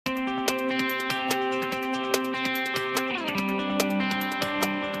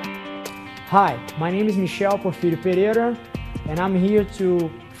Hi, my name is Michel Porfirio Pereira, and I'm here to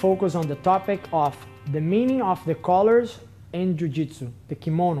focus on the topic of the meaning of the colors in Jiu-Jitsu, the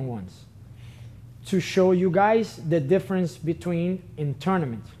kimono ones, to show you guys the difference between in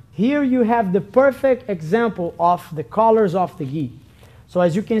tournament. Here you have the perfect example of the colors of the gi. So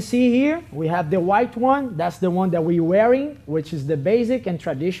as you can see here, we have the white one, that's the one that we're wearing, which is the basic and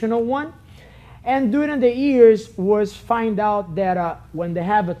traditional one. And during the years was find out that when they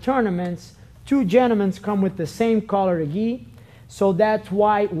have a tournaments, two gentlemen come with the same color gi. So that's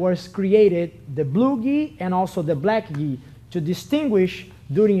why was created the blue gi and also the black gi to distinguish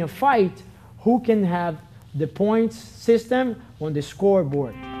during a fight who can have the points system on the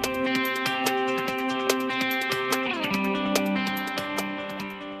scoreboard.